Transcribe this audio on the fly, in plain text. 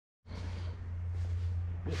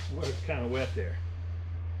This water's kind of wet there.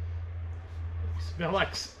 Smell like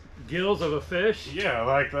gills of a fish? Yeah,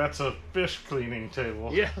 like that's a fish cleaning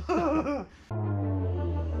table. Yeah.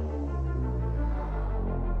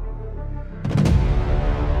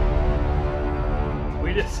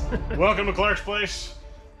 We just... Welcome to Clark's Place.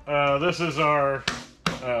 This is our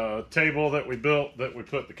table that we built that we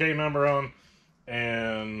put the K number on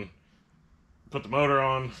and put the motor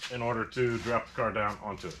on in order to drop the car down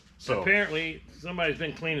onto it. So apparently somebody's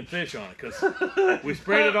been cleaning fish on it because we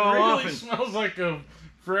sprayed it all off and smells like a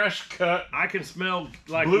fresh cut. I can smell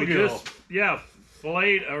like bluegill. We just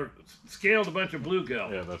filleted or scaled a bunch of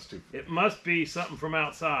bluegill. Yeah, that's too. It must be something from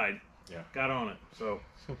outside. Yeah, got on it. So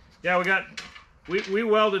yeah, we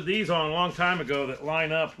welded these on a long time ago that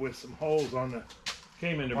line up with some holes on the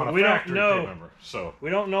K-mender, but we don't know. So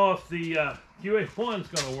we don't know if the QA1 is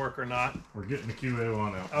going to work or not. We're getting the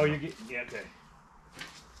QA1 out. Oh, yeah, okay.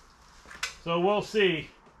 So we'll see.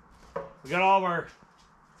 We got all of our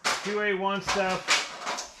QA1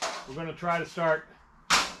 stuff. We're going to try to start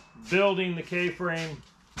building the K-frame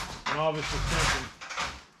and all this suspension.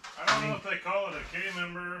 I don't know if they call it a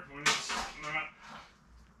K-member when it's not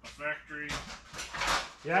a factory.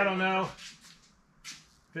 Yeah, I don't know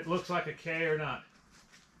if it looks like a K or not.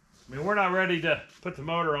 I mean, we're not ready to put the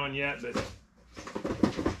motor on yet, but we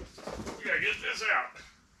gotta get this out.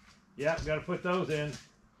 Yeah, got to put those in.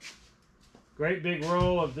 Great big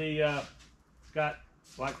roll of the, it's got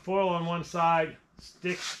like foil on one side,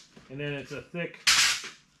 sticks, and then it's a thick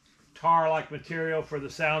tar-like material for the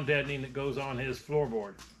sound deadening that goes on his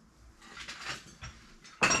floorboard.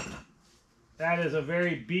 That is a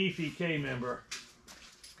very beefy K-member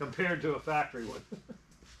compared to a factory one.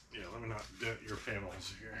 Yeah, let me not dent your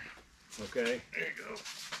panels here. Okay. There you go.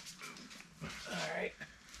 All right.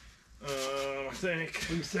 I think.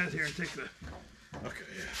 We sit here and take the... Okay,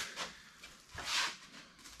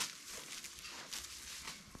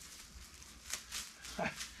 yeah.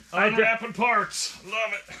 Unwrapping parts.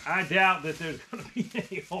 Love it. I doubt that there's going to be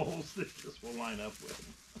any holes that this will line up with.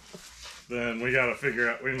 Then we got to figure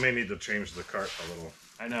out, we may need to change the cart a little.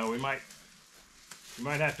 I know, we might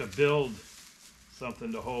have to build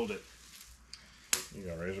something to hold it. You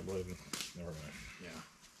got a razor blade? Never mind. Yeah.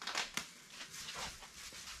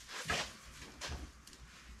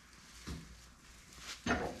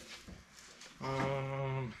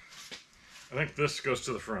 I think this goes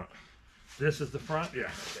to the front. This is the front? Yeah.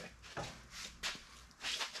 Okay.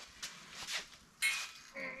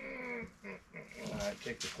 All right,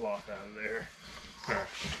 take the cloth out of there. All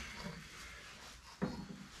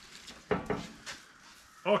right.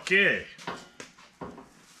 Okay. All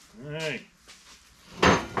right.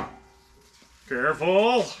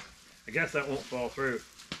 Careful. I guess that won't fall through.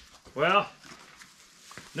 Well,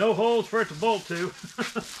 no holes for it to bolt to.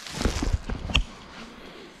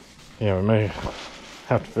 Yeah, we may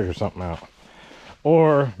have to figure something out.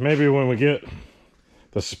 Or maybe when we get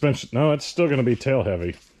the suspension, no, it's still going to be tail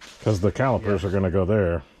heavy because the calipers are going to go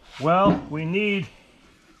there. Well, we need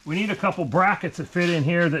a couple brackets that fit in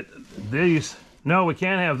here that these, no, we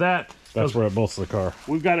can't have that. That's where it bolts the car.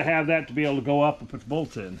 We've got to have that to be able to go up and put the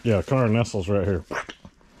bolts in. Yeah, car nestles right here.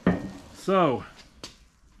 So,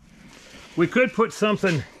 we could put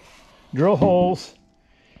something, drill holes,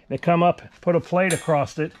 that come up, put a plate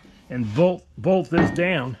across it, and bolt this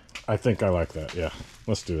down. I think I like that, yeah.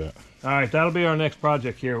 Let's do that. All right, that'll be our next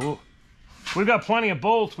project here. We've got plenty of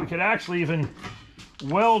bolts. We could actually even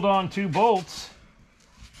weld on 2 bolts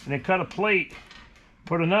and then cut a plate,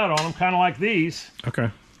 put a nut on them, kind of like these.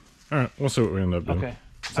 Okay. All right, we'll see what we end up doing. Okay.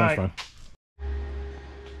 Sounds fine.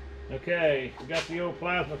 Okay, we got the old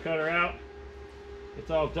plasma cutter out. It's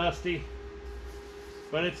all dusty,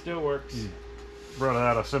 but it still works. Brought it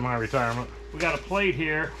out of semi-retirement. We got a plate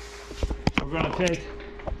here. We're going to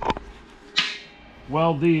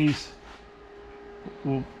weld these.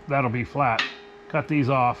 Well, that'll be flat. Cut these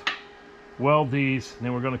off, weld these, and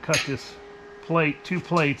then we're going to cut this plate, 2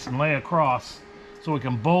 plates, and lay across so we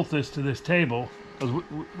can bolt this to this table because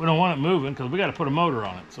we don't want it moving because we got to put a motor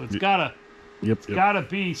on it. So it's got to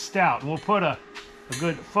be stout. And we'll put a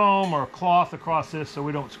good foam or a cloth across this so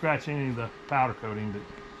we don't scratch any of the powder coating. But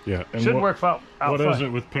yeah, and should work out What fine. is it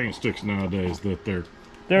with paint sticks nowadays that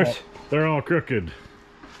they're all crooked?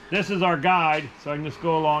 This is our guide, so I can just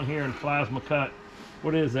go along here and plasma cut.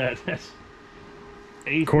 What is that? That's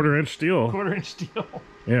 1/4 inch steel. 1/4 inch steel.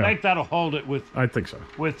 Yeah. I think that'll hold it with. I think so.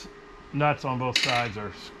 With nuts on both sides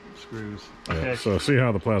or screws. Okay. Yeah, so see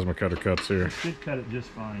how the plasma cutter cuts here. It should cut it just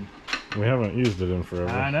fine. We haven't used it in forever.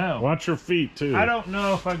 I know. Watch your feet too. I don't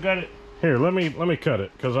know if I got it. Here, let me cut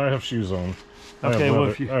it because I have shoes on. Okay,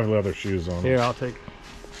 I have leather shoes on. Here, I'll take.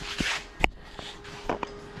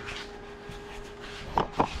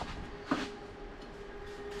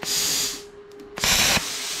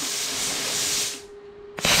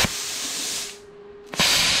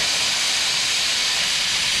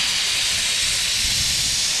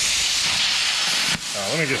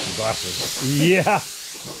 let me get some glasses. Yeah.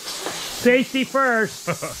 Safety first.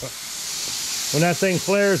 When that thing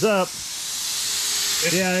flares up.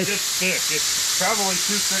 It's yeah, just thick. It's probably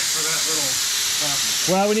too thick for that little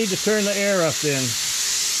plastic. Well, we need to turn the air up then.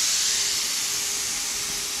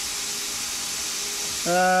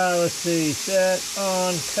 Let's see. Set,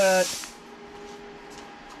 on, cut.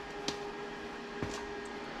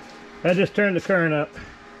 I just turned the current up.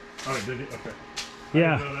 Oh, did you? Okay.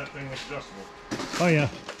 Yeah. I didn't know that thing was adjustable. Oh, yeah.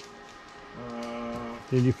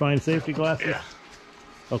 Did you find safety glasses? Yeah.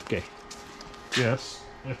 Okay. Yes.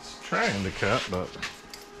 It's trying to cut, but...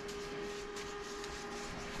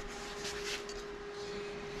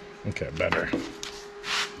 Okay, better.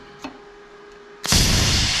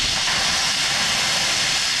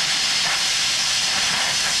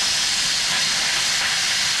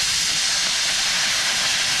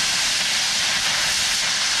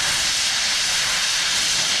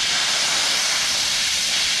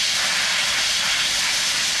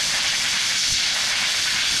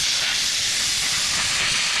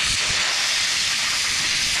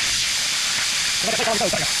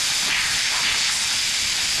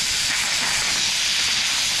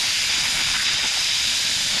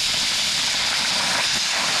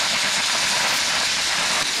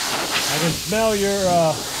 I can smell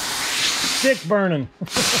your stick burning.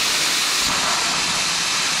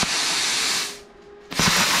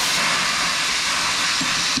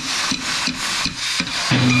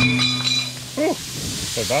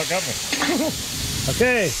 So Doc got me.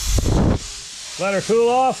 Okay. Let her cool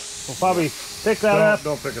off. We'll probably pick that up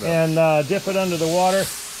Don't pick it up. and dip it under the water.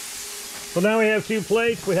 So now we have 2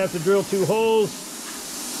 plates. We have to drill 2 holes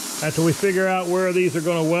after we figure out where these are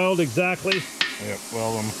going to weld exactly. Yep,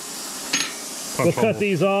 weld them. We'll cut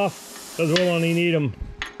these off because we'll only need them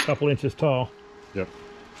a couple inches tall. Yep,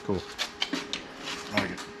 cool. I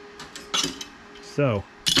like it. So.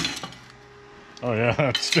 Oh yeah,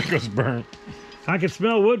 that stick was burnt. I can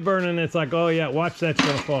smell wood burning. It's like, oh yeah, watch that's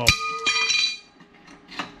going to fall.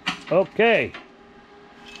 Okay.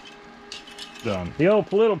 Done. The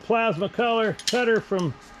old little plasma color cutter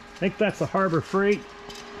from, I think that's a Harbor Freight.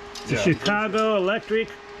 It's a Chicago Electric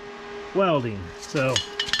Welding. So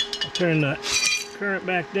I'll turn the current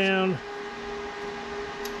back down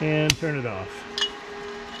and turn it off.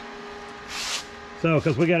 So,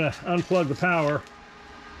 because we got to unplug the power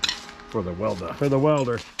For the welder. for the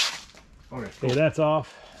welder. Okay, Okay, that's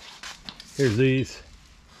off. Here's these.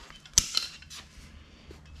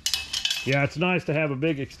 Yeah, it's nice to have a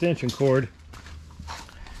big extension cord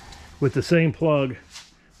with the same plug.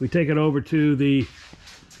 We take it over to the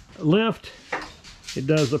lift. It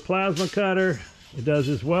does the plasma cutter, it does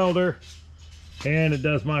this welder, and it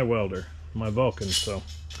does my welder, my Vulcan. So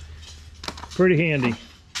pretty handy.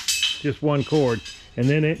 Just one cord. And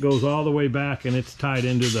then it goes all the way back and it's tied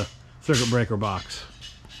into the circuit breaker box.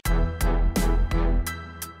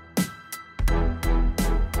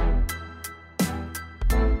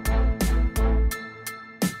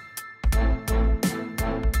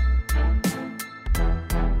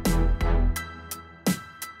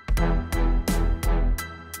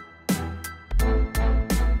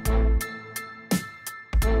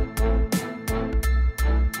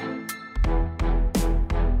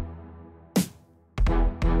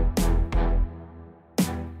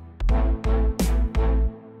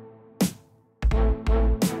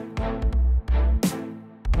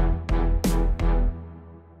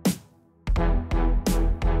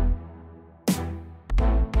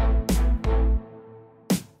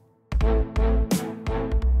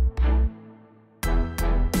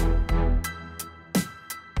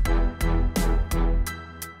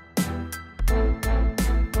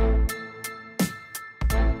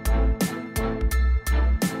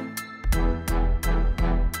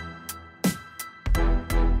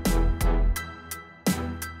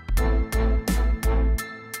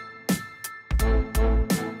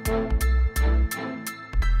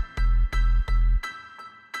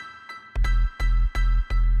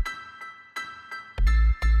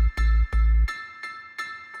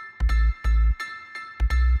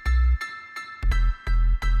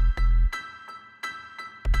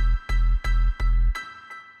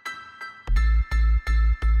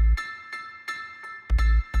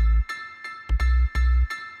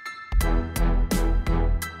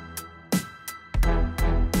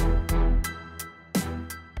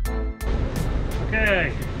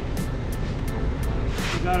 Okay,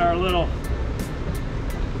 we got our little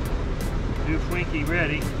doofwinky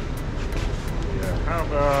ready. Yeah.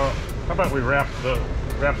 How about we wrap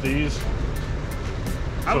these?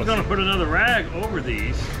 I was going to put another rag over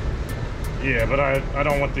these. Yeah, but I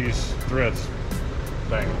don't want these threads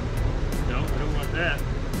dangling. No, we don't want that.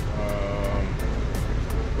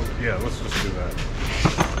 Yeah, let's just do that.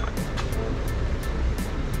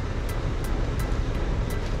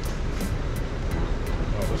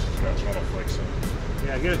 Oh, this has got metal flakes in it.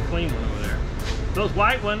 Yeah, get a clean one over there. Those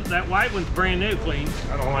white ones, that white one's brand new, clean.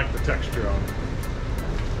 I don't like the texture on it.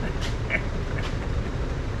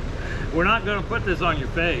 We're not going to put this on your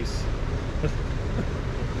face.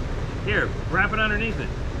 Here, wrap it underneath it.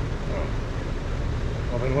 Oh.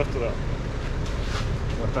 Well, then lift it up.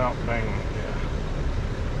 Without banging it, yeah.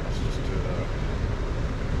 Let's just do that.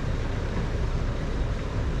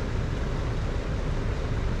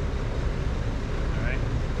 All right.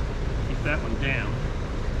 Keep that one down.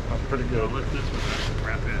 That's pretty good. I'll lift this one up,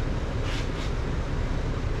 wrap it.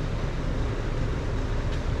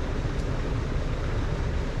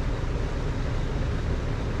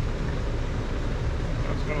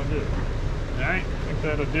 That's gonna do it. All right. I think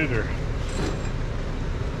that'll do there.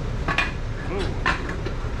 Ooh.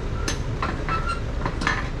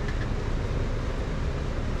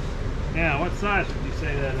 Now, what size would you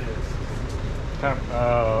say that is?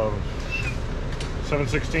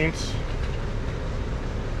 7/16.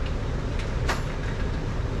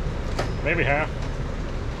 Maybe half.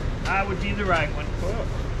 I would be the right one. Oh.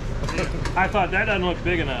 I thought that doesn't look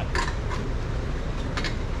big enough.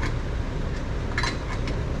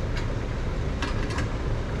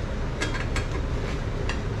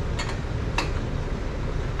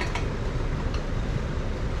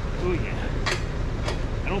 Oh yeah.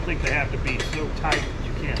 I don't think they have to be so tight that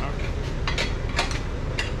you can't.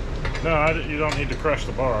 No, you don't need to crush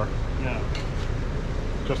the bar. No.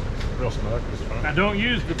 Just real snug is fine. Now don't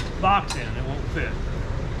use the box in, it won't fit.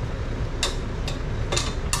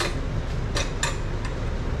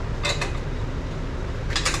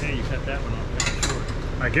 Hey, you cut that one off kind of short.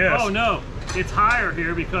 I guess. Oh no, it's higher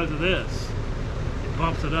here because of this. It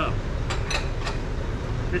bumps it up.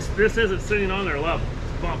 This isn't sitting on their level.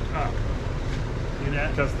 It's bumped up. See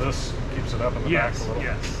that? Because this keeps it up in the back a little?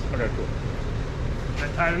 Yes. Okay, cool. Is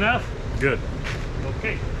that tight enough? Good.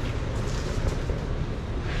 Okay.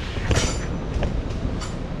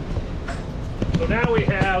 So now we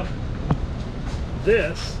have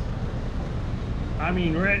this. I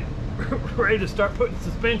mean, ready to start putting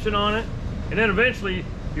suspension on it. And then eventually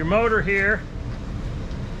your motor here.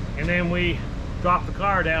 And then we drop the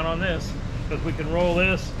car down on this because we can roll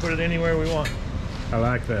this, put it anywhere we want. I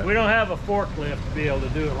like that. We don't have a forklift to be able to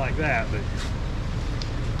do it like that. But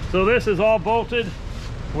so this is all bolted.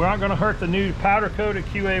 We're not going to hurt the new powder coated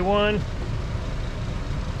QA1.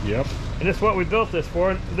 Yep. And this is what we built this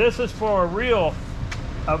for. This is for a real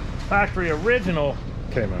factory original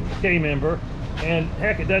K-member. And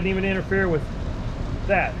heck, it doesn't even interfere with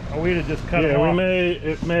that. Or we'd have just cut it off.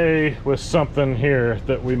 It may with something here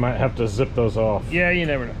that we might have to zip those off. Yeah, you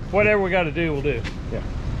never know. Whatever we got to do, we'll do. Yeah.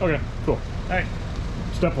 Okay, cool. All right.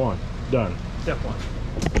 Step one, done. Step one.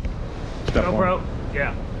 Step one. GoPro?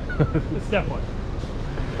 Yeah. Step one.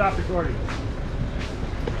 Stop recording.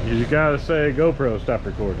 You gotta say GoPro, stop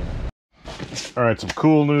recording. All right, some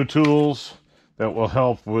cool new tools that will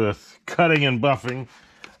help with cutting and buffing.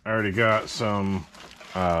 I already got some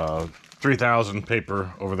 3000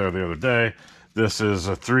 paper over there the other day. This is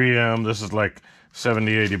a 3M. This is like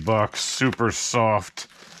 70, 80 bucks. Super soft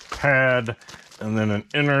pad. And then an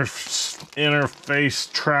interface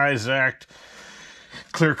Trizact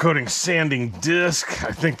clear coating sanding disc.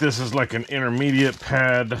 I think this is like an intermediate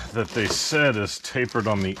pad that they said is tapered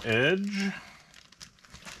on the edge.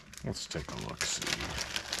 Let's take a look, see.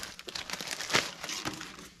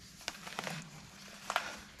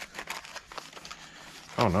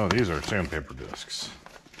 Oh no, these are sandpaper discs.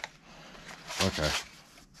 Okay,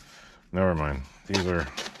 never mind. These are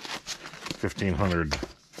 1500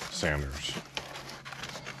 sanders.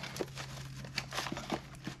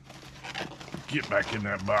 Get back in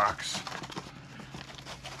that box.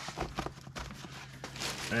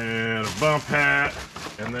 And a bump hat.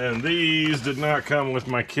 And then these did not come with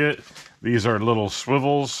my kit. These are little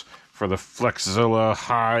swivels for the Flexzilla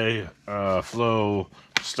high flow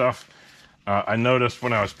stuff. I noticed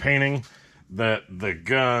when I was painting that the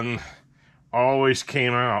gun always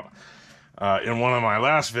came out. In one of my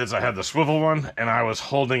last vids, I had the swivel one, and I was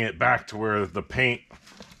holding it back to where the paint,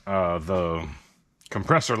 the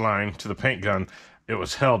compressor line to the paint gun, it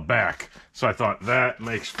was held back. So I thought that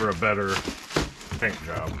makes for a better paint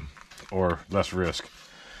job or less risk.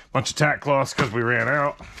 Bunch of tack cloths because we ran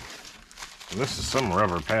out. And this is some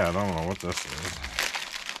rubber pad. I don't know what this is.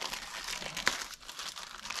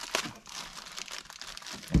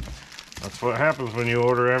 That's what happens when you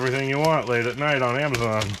order everything you want late at night on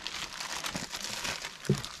Amazon.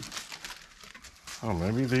 Oh,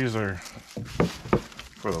 maybe these are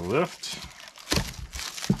for the lift.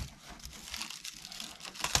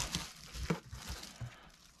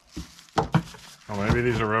 Oh, maybe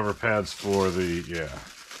these are rubber pads for the, yeah,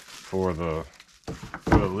 for the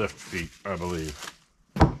lift feet, I believe.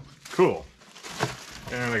 Cool.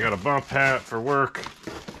 And I got a bump hat for work.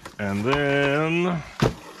 And then,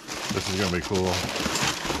 this is gonna be cool.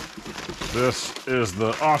 This is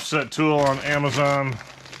the offset tool on Amazon.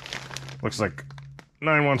 Looks like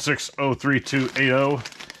 916-03280.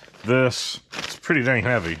 This, it's pretty dang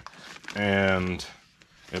heavy. And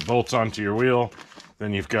it bolts onto your wheel.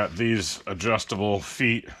 Then you've got these adjustable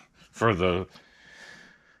feet for the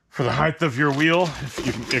height of your wheel.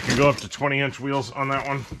 It can go up to 20-inch wheels on that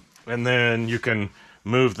one. And then you can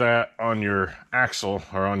move that on your axle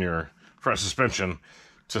or on your front suspension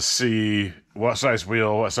to see what size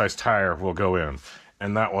wheel, what size tire will go in.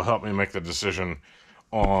 And that will help me make the decision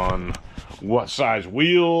on what size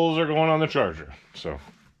wheels are going on the Charger. So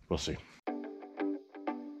we'll see.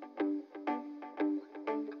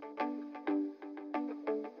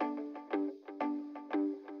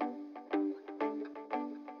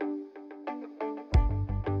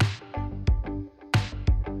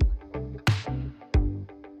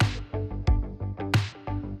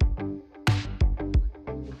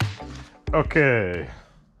 Okay,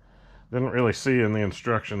 didn't really see in the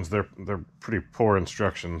instructions. They're pretty poor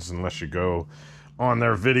instructions unless you go on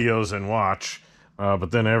their videos and watch. But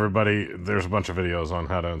then there's a bunch of videos on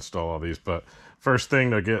how to install all these. But first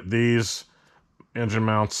thing, to get these engine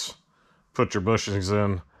mounts, put your bushings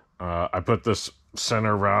in. I put this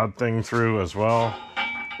center rod thing through as well.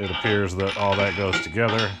 It appears that all that goes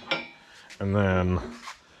together. And then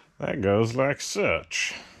that goes like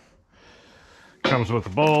such. Comes with a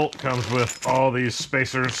bolt, comes with all these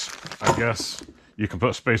spacers. I guess you can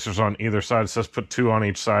put spacers on either side. It says put 2 on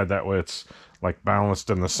each side, that way it's like balanced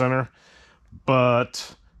in the center.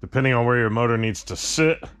 But depending on where your motor needs to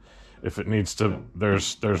sit, if it needs to,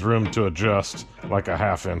 there's room to adjust like a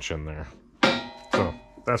 1/2 inch in there. So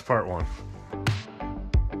that's part one.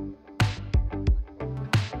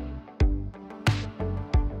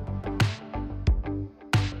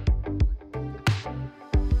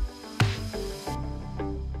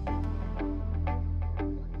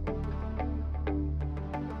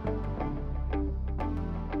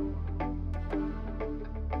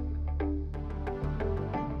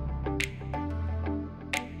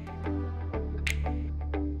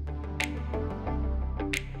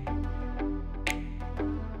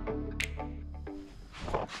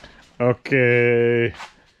 Okay,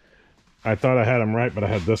 I thought I had them right, but I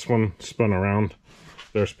had this one spun around.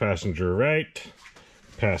 There's passenger right,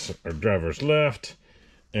 driver's left,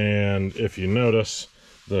 and if you notice,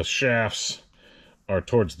 the shafts are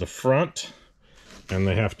towards the front, and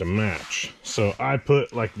they have to match. So I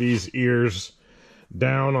put like these ears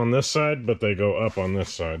down on this side, but they go up on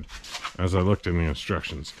this side, as I looked in the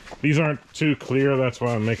instructions. These aren't too clear, that's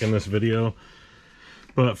why I'm making this video.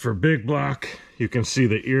 But for big block, you can see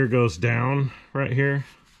the ear goes down right here,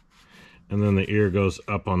 and then the ear goes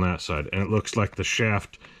up on that side. And it looks like the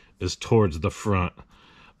shaft is towards the front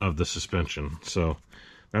of the suspension. So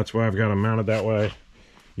that's why I've got them mounted that way.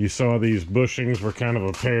 You saw these bushings were kind of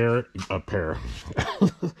a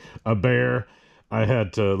bear. I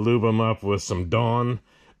had to lube them up with some Dawn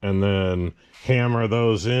and then hammer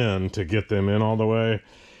those in to get them in all the way.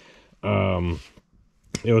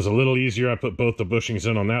 It was a little easier. I put both the bushings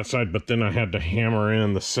in on that side, but then I had to hammer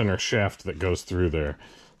in the center shaft that goes through there.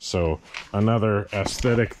 So another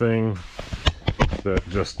aesthetic thing, that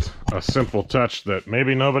just a simple touch that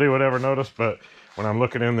maybe nobody would ever notice, but when I'm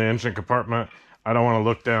looking in the engine compartment, I don't want to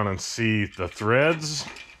look down and see the threads.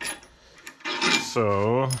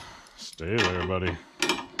 So stay there, buddy.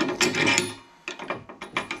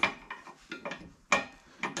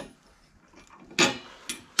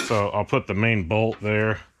 So I'll put the main bolt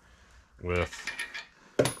there with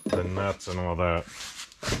the nuts and all that.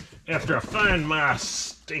 After I find my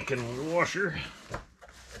stinking washer,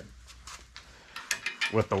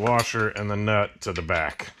 with the washer and the nut to the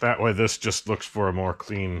back. That way this just looks for a more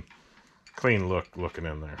clean look looking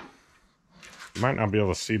in there. You might not be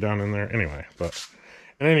able to see down in there anyway, but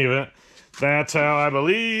in any event, that's how I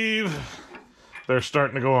believe they're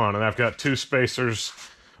starting to go on. And I've got 2 spacers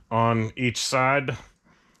on each side.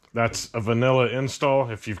 That's a vanilla install.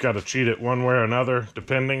 If you've got to cheat it one way or another,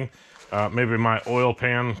 depending. Maybe my oil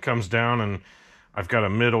pan comes down and I've got a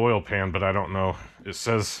mid oil pan, but I don't know. It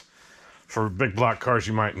says for big block cars,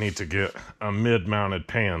 you might need to get a mid mounted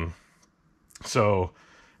pan. So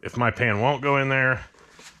if my pan won't go in there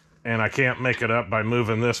and I can't make it up by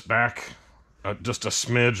moving this back just a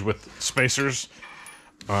smidge with spacers,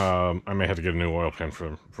 I may have to get a new oil pan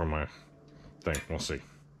for my thing. We'll see.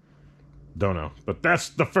 Don't know. But that's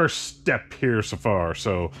the first step here so far.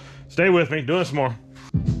 So stay with me. Doing some more.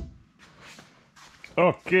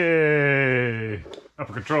 Okay.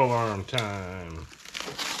 Upper control arm time.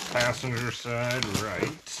 Passenger side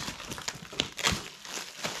right.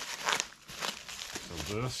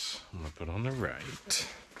 So this I'm going to put on the right.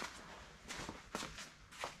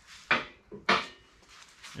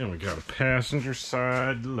 And we got a passenger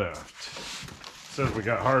side left. Says we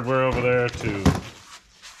got hardware over there to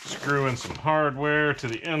screw in some hardware to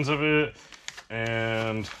the ends of it.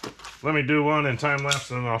 And let me do one in time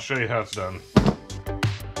lapse and then I'll show you how it's done.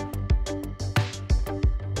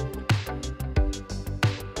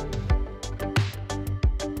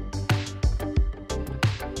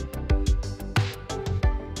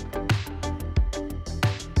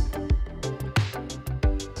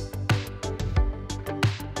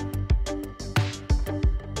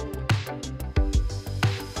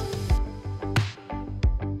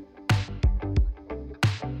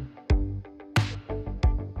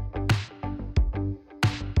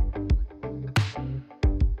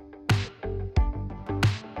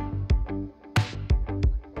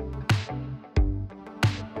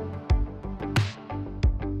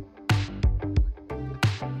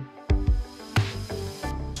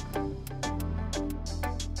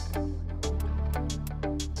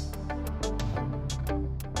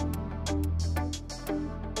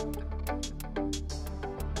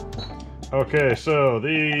 Okay, so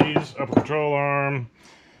these upper control arm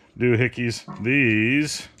doohickeys,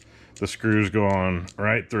 these, the screws go on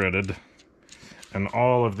right threaded, and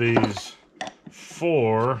all of these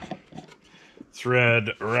 4 thread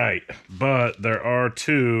right, but there are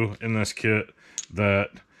 2 in this kit that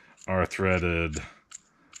are threaded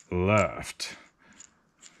left.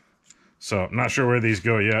 So I'm not sure where these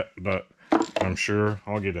go yet, but I'm sure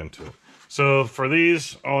I'll get into it. So for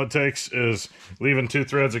these, all it takes is leaving 2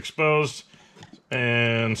 threads exposed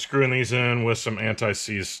and screwing these in with some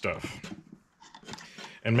anti-sieze stuff.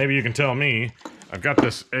 And maybe you can tell me, I've got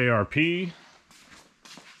this ARP.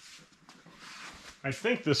 I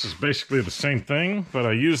think this is basically the same thing, but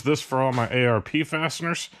I use this for all my ARP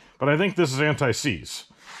fasteners. But I think this is anti-sieze.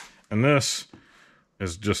 And this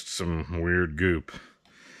is just some weird goop.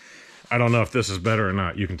 I don't know if this is better or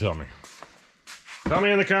not. You can tell me. Tell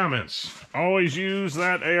me in the comments. Always use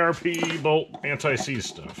that ARP bolt anti-sieze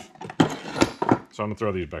stuff. So I'm going to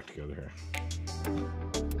throw these back together here.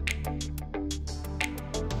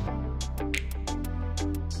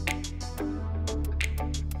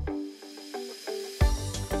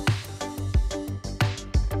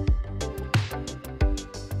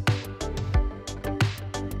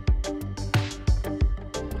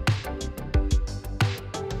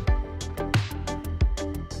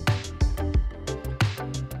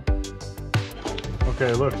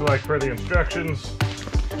 Okay, looks like for the instructions,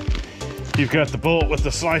 you've got the bolt with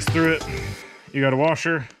the slice through it. You got a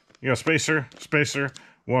washer, you got a spacer,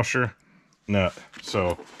 washer, nut.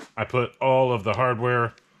 So I put all of the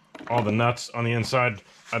hardware, all the nuts on the inside.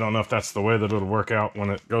 I don't know if that's the way that it'll work out when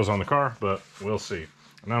it goes on the car, but we'll see.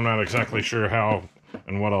 And I'm not exactly sure how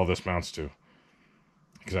and what all this mounts to.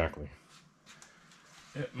 Exactly.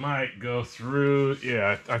 It might go through,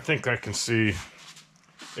 yeah, I think I can see.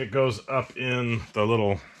 It goes up in the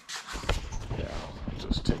little, yeah, I'll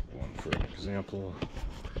just take one for an example.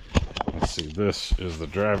 Let's see, this is the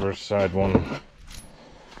driver's side one.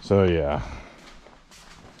 So yeah,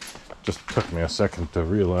 just took me a second to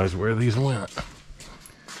realize where these went.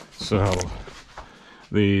 So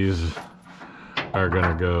these are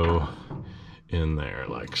gonna go in there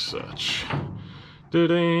like such.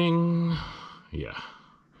 Da-ding. Yeah,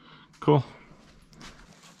 cool.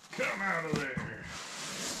 Come out of there.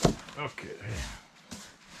 Okay.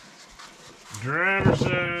 Driver's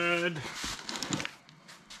side.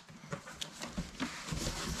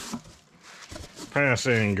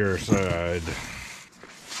 Passenger side.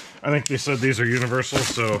 I think they said these are universal,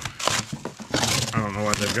 so I don't know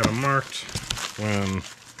why they've got them marked when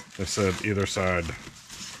they said either side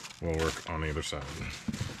will work on either side.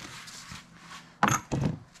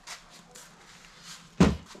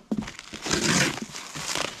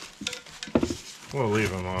 We'll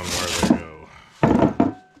leave them on where they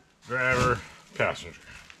go. Driver, passenger.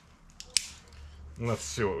 Let's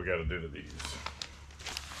see what we got to do to these.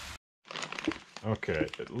 Okay,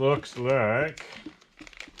 it looks like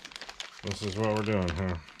this is what we're doing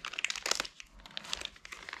here.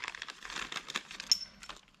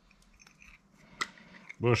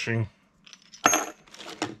 Bushing.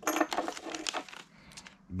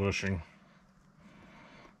 Bushing.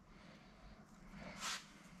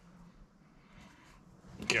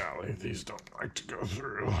 Golly, these don't like to go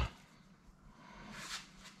through.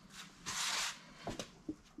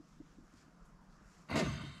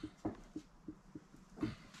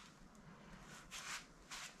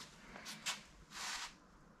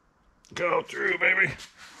 Go through, baby.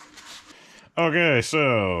 Okay,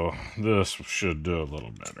 so this should do a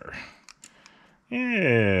little better.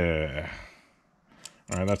 Yeah.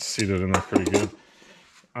 All right, that's seated in there pretty good.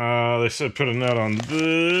 They said put a nut on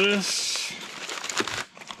this.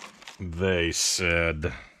 They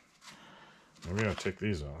said, maybe I'll take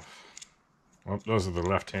these off. Well, those are the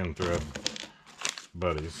left-hand thread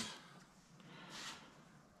buddies.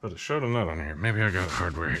 But it showed a nut on here. Maybe I got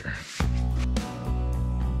hardware here.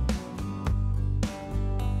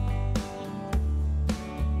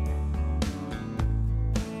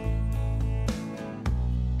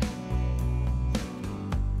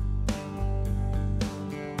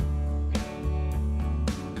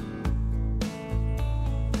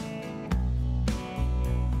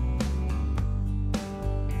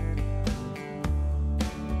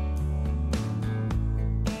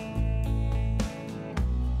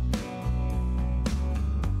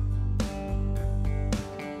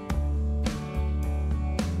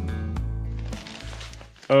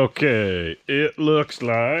 Okay, it looks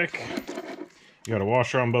like you got a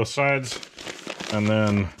washer on both sides, and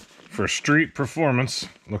then for street performance,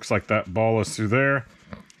 looks like that ball is through there.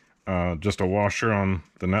 Just a washer on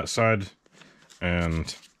the nut side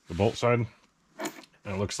and the bolt side.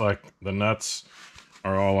 And it looks like the nuts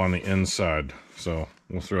are all on the inside, so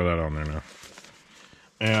we'll throw that on there now.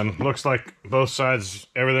 And looks like both sides,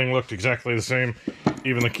 everything looked exactly the same,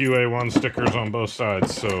 even the QA1 stickers on both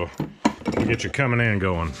sides, so we'll get you coming and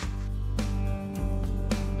going.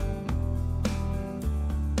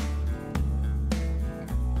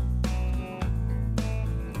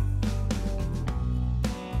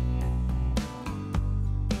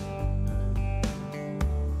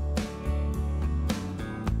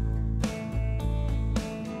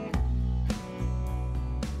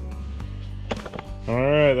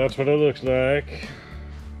 Alright, that's what it looks like.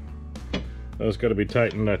 That's got to be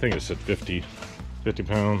tightened. I think it said 50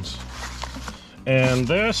 pounds. And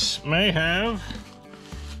this may have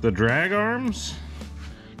the drag arms,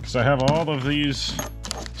 because I have all of these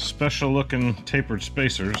special looking tapered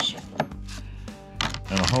spacers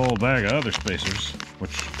and a whole bag of other spacers,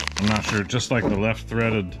 which I'm not sure, just like the left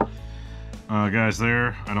threaded guys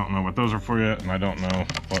there. I don't know what those are for yet, and I don't know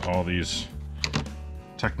what all these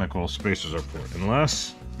technical spacers are for,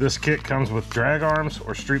 unless this kit comes with drag arms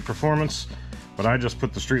or street performance. But I just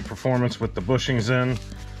put the street performance with the bushings in.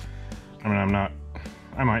 I mean,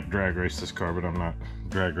 I might drag race this car, but I'm not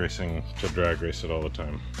drag racing to drag race it all the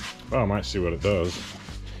time. Well, I might see what it does.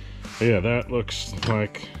 But yeah, that looks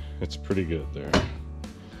like it's pretty good there.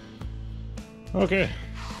 Okay.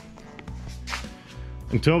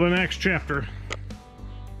 Until the next chapter.